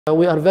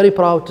We are very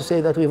proud to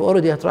say that we've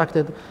already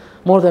attracted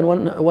more than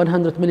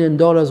 $100 million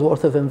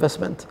worth of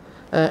investment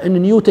in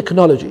new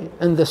technology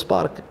in this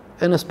park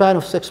in a span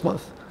of 6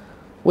 months.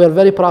 We are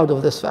very proud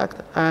of this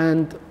fact.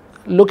 And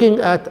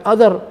looking at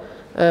other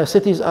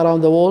cities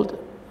around the world,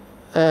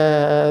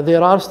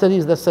 there are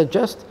studies that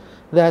suggest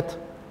that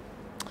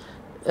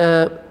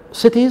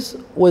cities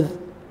with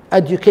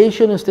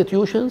education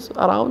institutions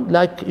around,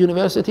 like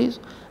universities,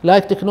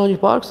 like technology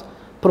parks,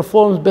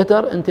 performs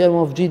better in terms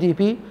of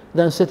GDP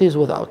than cities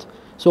without.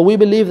 So we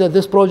believe that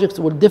this project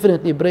will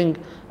definitely bring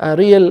a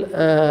real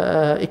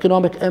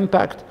economic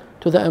impact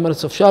to the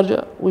Emirates of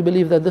Sharjah. We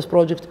believe that this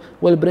project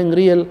will bring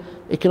real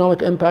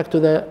economic impact to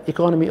the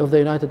economy of the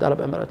United Arab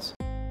Emirates.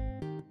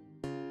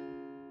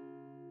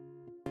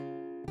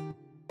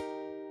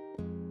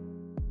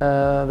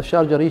 The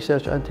Sharjah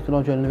Research and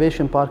Technology and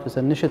Innovation Park is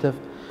an initiative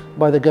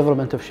by the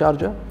government of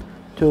Sharjah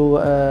to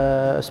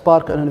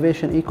spark an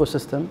innovation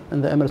ecosystem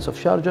in the Emirates of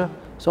Sharjah.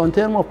 So in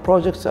terms of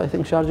projects, I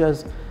think Sharjah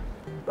has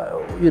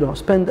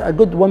spend a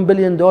good $1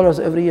 billion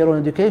every year on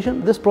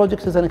education. This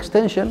project is an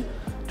extension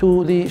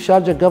to the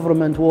Sharjah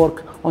government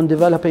work on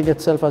developing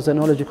itself as a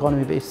knowledge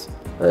economy base.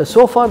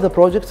 So far the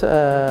project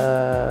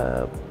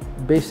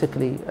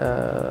basically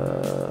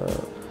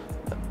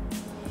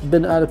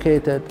been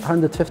allocated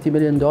 $150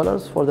 million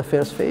for the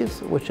first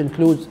phase, which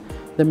includes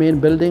the main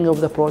building of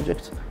the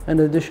project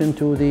in addition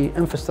to the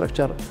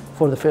infrastructure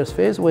for the first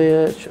phase,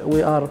 which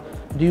we are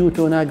due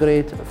to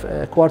inaugurate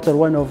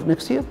Q1 of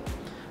next year.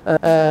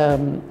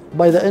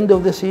 By the end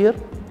of this year,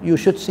 you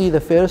should see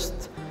the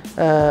first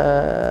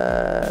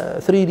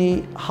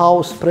 3D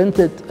house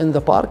printed in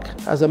the park.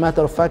 As a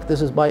matter of fact,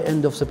 this is by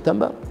end of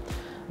September.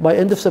 By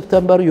end of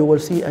September, you will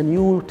see a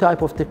new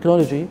type of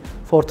technology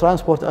for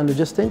transport and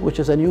logistics, which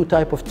is a new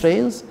type of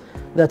trains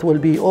that will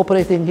be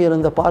operating here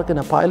in the park in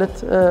a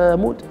pilot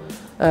mode.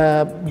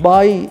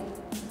 By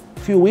a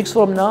few weeks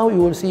from now, you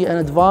will see an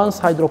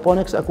advanced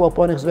hydroponics,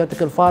 aquaponics,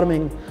 vertical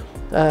farming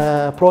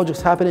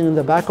projects happening in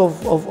the back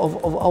of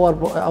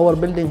our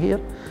building here.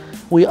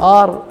 We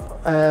are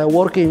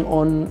working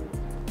on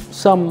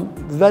some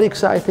very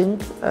exciting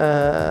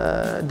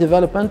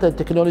development and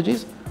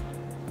technologies.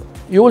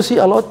 You will see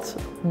a lot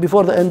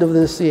before the end of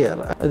this year.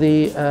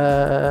 The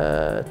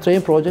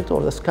train project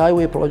or the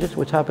Skyway project,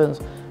 which happens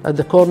at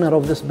the corner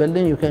of this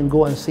building, you can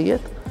go and see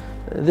it.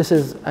 This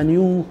is a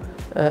new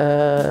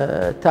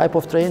type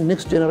of train,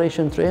 next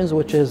generation trains,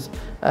 which is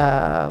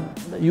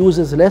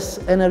uses less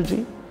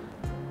energy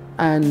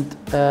and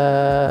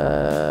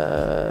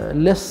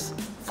less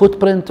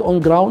footprint on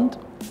ground.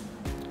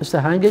 It's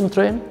a hanging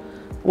train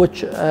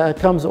which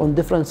comes on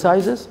different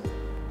sizes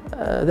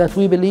that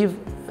we believe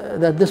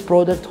that this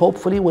product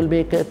hopefully will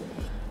make it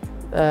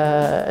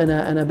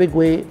in a big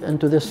way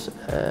into this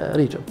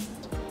region.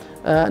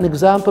 An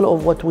example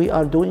of what we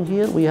are doing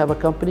here, we have a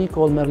company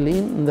called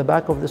Merlin in the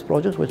back of this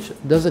project, which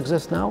does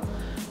exist now,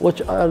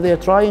 they are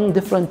trying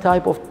different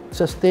type of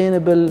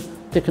sustainable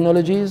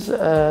technologies.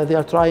 They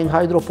are trying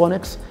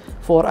hydroponics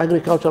for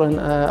agriculture and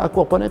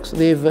aquaponics.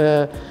 They've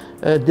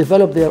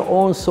developed their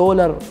own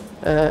solar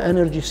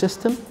energy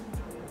system.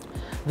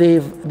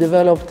 They've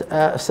developed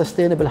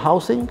sustainable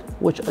housing,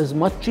 which is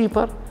much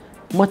cheaper,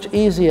 much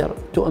easier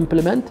to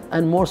implement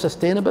and more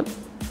sustainable,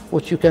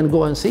 which you can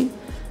go and see.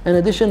 In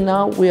addition,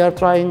 now we are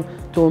trying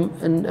to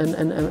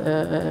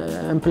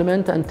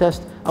implement and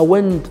test a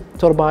wind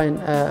turbine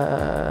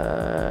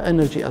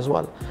energy as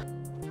well.